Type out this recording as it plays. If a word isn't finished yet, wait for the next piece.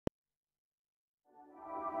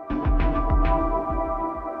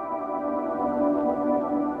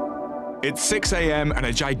It's 6 a.m. and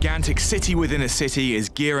a gigantic city within a city is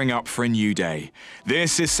gearing up for a new day.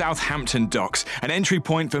 This is Southampton Docks, an entry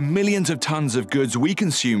point for millions of tons of goods we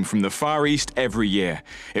consume from the Far East every year.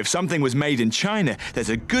 If something was made in China, there's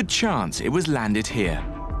a good chance it was landed here.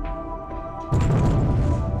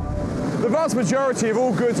 The vast majority of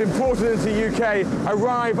all goods imported into the UK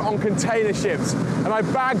arrive on container ships, and I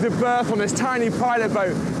bagged a berth on this tiny pilot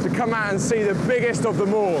boat to come out and see the biggest of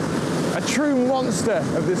them all, a true monster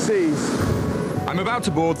of the seas. I'm about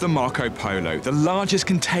to board the Marco Polo, the largest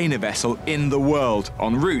container vessel in the world,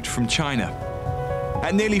 en route from China.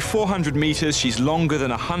 At nearly 400 meters, she's longer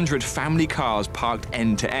than 100 family cars parked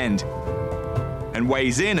end to end, and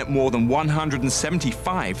weighs in at more than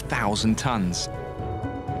 175,000 tons.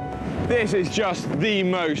 This is just the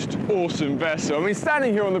most awesome vessel. I mean,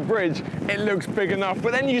 standing here on the bridge, it looks big enough,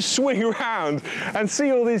 but then you swing around and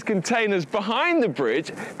see all these containers behind the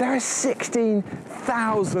bridge. There are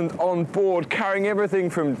 16,000 on board, carrying everything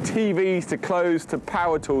from TVs to clothes to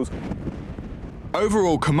power tools.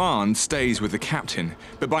 Overall command stays with the captain,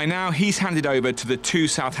 but by now he's handed over to the two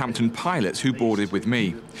Southampton pilots who boarded with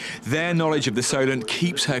me. Their knowledge of the Solent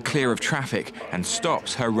keeps her clear of traffic and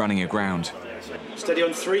stops her running aground. Steady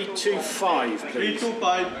on 325, please.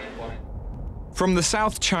 325. From the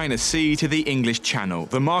South China Sea to the English Channel,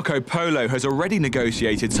 the Marco Polo has already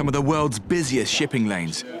negotiated some of the world's busiest shipping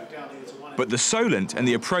lanes. But the Solent and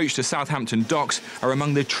the approach to Southampton docks are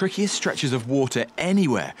among the trickiest stretches of water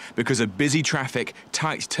anywhere because of busy traffic,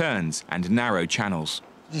 tight turns and narrow channels.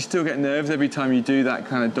 You still get nerves every time you do that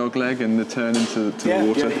kind of dog leg and the turn into the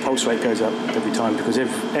water? Yeah, the pulse rate goes up every time because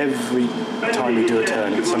every time you do a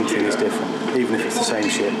turn, something is different. Even if it's the same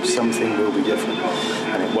ship, something will be different.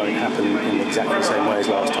 And it won't happen in exactly the same way as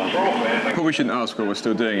last time. Probably shouldn't ask while we're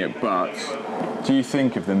still doing it, but do you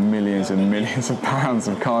think of the millions and millions of pounds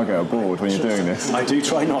of cargo aboard when you're doing this? I do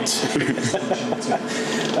try not to.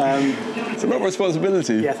 It's a lot of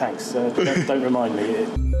responsibility. Yeah, thanks. Don't remind me.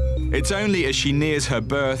 It's only as she nears her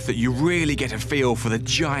berth that you really get a feel for the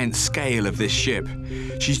giant scale of this ship.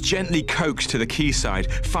 She's gently coaxed to the quayside,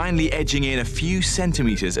 finally edging in a few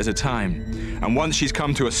centimeters at a time. And once she's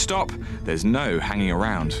come to a stop, there's no hanging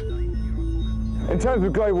around. In terms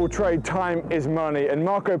of global trade, time is money, and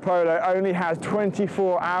Marco Polo only has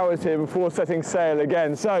 24 hours here before setting sail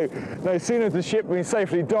again. So no sooner has the ship been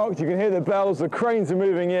safely docked, you can hear the bells, the cranes are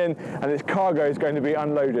moving in, and its cargo is going to be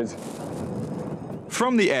unloaded.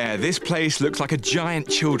 From the air, this place looks like a giant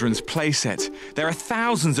children's playset. There are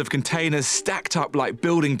thousands of containers stacked up like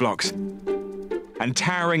building blocks. And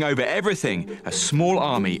towering over everything, a small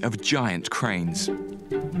army of giant cranes.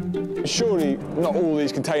 Surely not all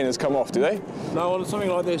these containers come off, do they? No, on something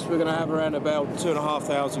like this, we're going to have around about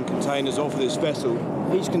 2,500 containers off this vessel.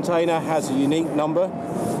 Each container has a unique number,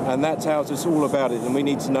 and that tells us all about it. And we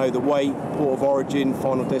need to know the weight, port of origin,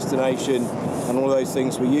 final destination, and all those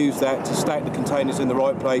things. We use that to stack the containers in the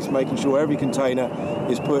right place, making sure every container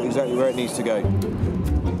is put exactly where it needs to go.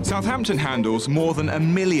 Southampton handles more than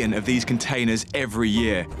 1 million of these containers every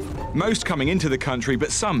year, most coming into the country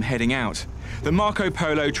but some heading out. The Marco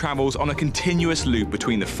Polo travels on a continuous loop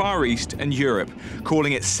between the Far East and Europe,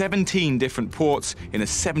 calling at 17 different ports in a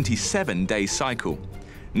 77-day cycle.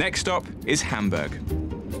 Next stop is Hamburg.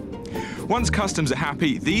 Once customs are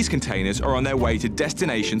happy, these containers are on their way to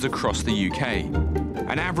destinations across the UK.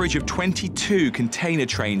 An average of 22 container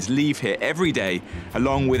trains leave here every day,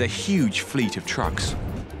 along with a huge fleet of trucks.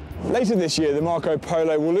 Later this year, the Marco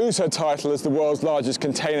Polo will lose her title as the world's largest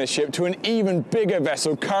container ship to an even bigger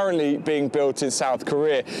vessel currently being built in South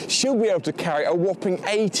Korea. She'll be able to carry a whopping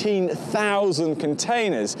 18,000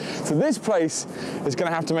 containers. So this place is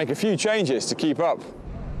going to have to make a few changes to keep up.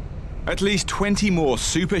 At least 20 more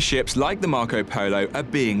super ships like the Marco Polo are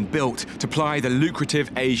being built to ply the lucrative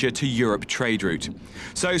Asia to Europe trade route.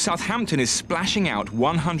 So Southampton is splashing out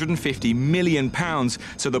 £150 million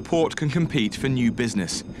so the port can compete for new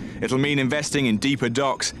business. It'll mean investing in deeper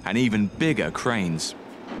docks and even bigger cranes.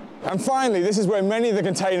 And finally, this is where many of the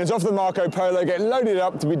containers off the Marco Polo get loaded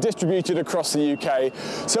up to be distributed across the UK.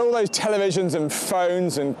 So all those televisions and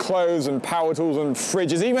phones and clothes and power tools and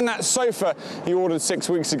fridges, even that sofa you ordered 6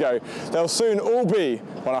 weeks ago, they'll soon all be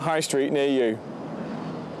on a high street near you.